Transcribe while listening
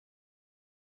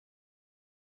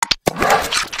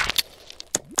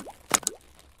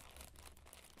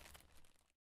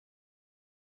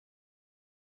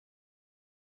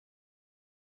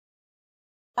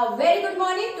A very good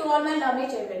morning to all my lovely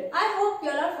children. I hope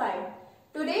you all are fine.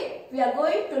 Today we are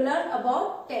going to learn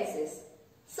about tenses.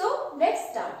 So let's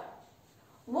start.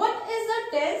 What is a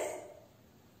tense?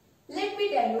 Let me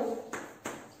tell you.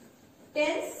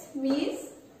 Tense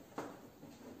means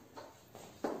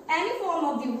any form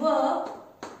of the verb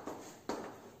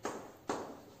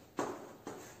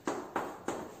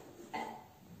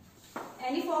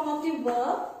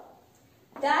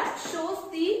that shows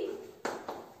the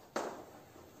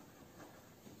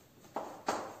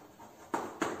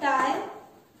time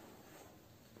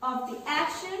of the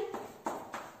action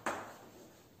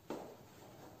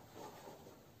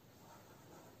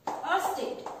or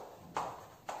state.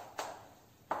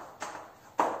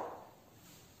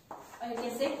 Or you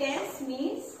can say tense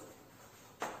means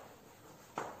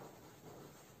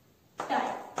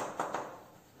time.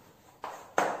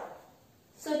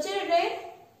 So children,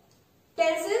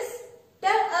 tenses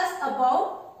tell us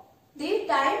about the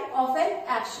time of an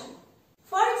action.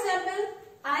 For example,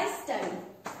 I study.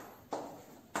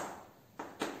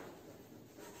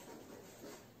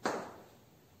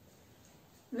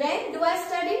 When do I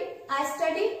study? I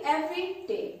study every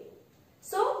day.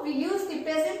 So we use the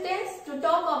present tense to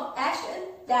talk of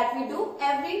action that we do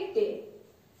every day.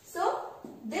 So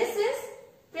this is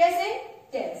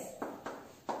present tense.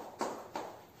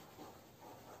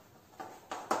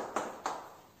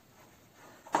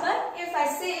 But if I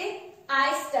say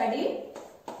I study,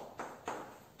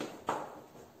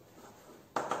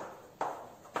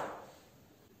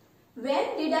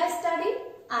 when did I study?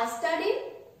 I studied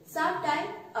some time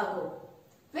ago,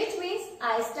 which means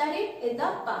I studied in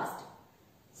the past.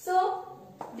 So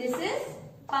this is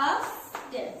past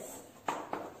tense.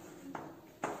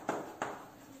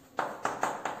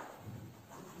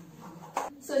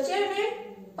 So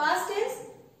children, past tense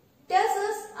tells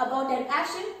us about an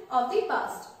action of the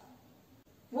past.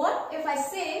 What if I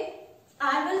say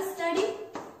I will study?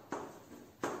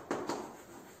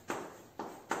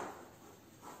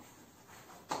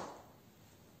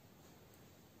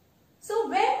 So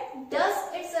when does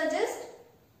it suggest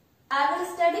I will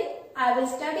study? I will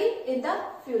study in the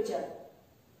future.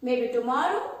 Maybe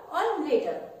tomorrow or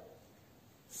later.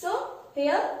 So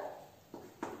here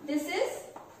this is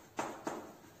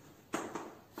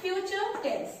future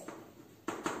tense.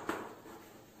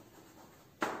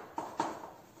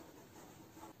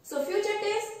 So future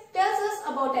tense tells us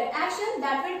about an action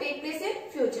that will take place in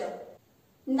future.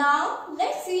 Now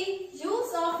let's see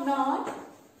use of not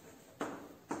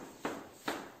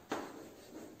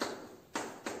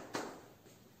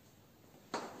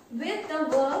with the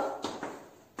verb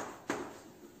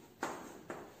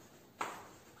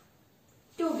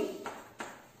to be.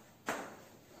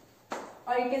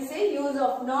 Or you can say use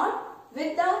of not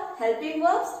with the helping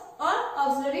verbs or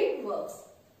auxiliary verbs.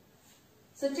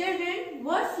 So children,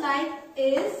 words like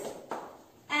is,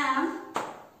 am,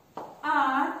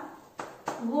 are,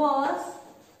 was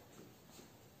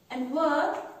and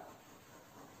were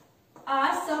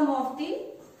are some of the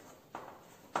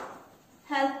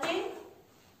helping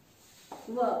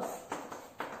verbs,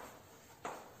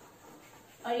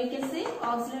 or you can say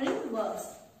auxiliary verbs.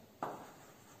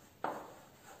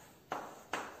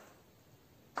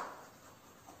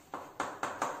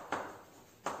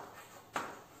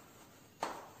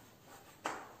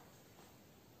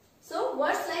 So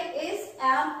words like is,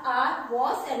 am, are,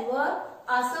 was and were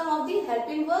are some of the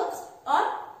helping verbs, or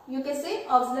you can say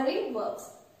auxiliary verbs.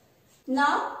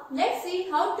 Now let's see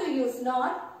how to use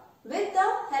not with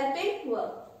the helping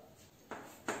verb.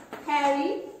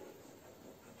 Harry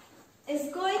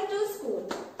is going to school.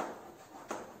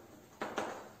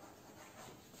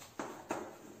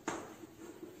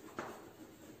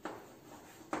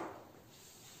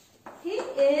 He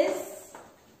is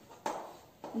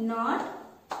not.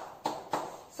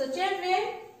 So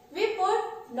children, we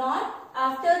put not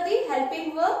after the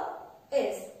helping verb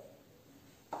is.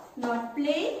 Not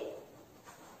playing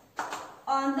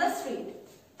on the street.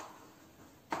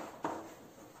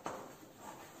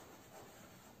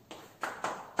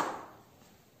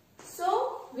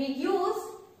 We use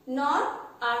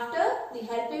not after the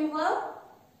helping verb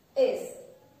is.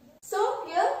 So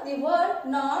here the word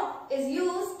not is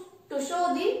used to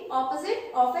show the opposite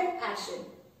of an action.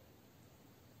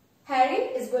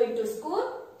 Harry is going to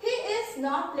school. He is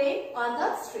not playing on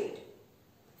the street.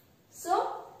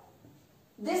 So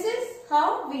this is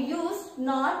how we use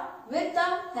not with the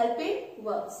helping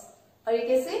verbs, or you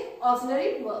can say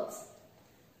auxiliary verbs.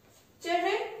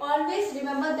 Children, always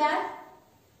remember that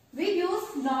we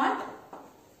use not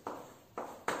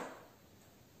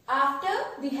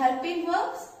after the helping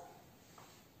verbs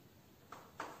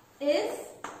is,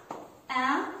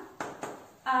 am,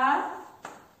 are,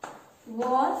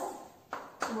 was,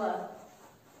 were.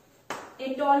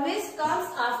 It always comes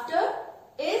after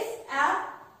is, am,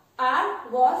 are,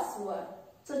 was, were.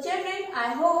 So children,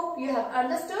 I hope you have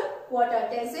understood what are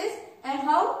tenses and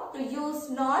how to use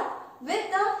not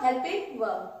with the helping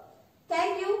verb.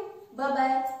 Thank you.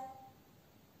 Bye-bye.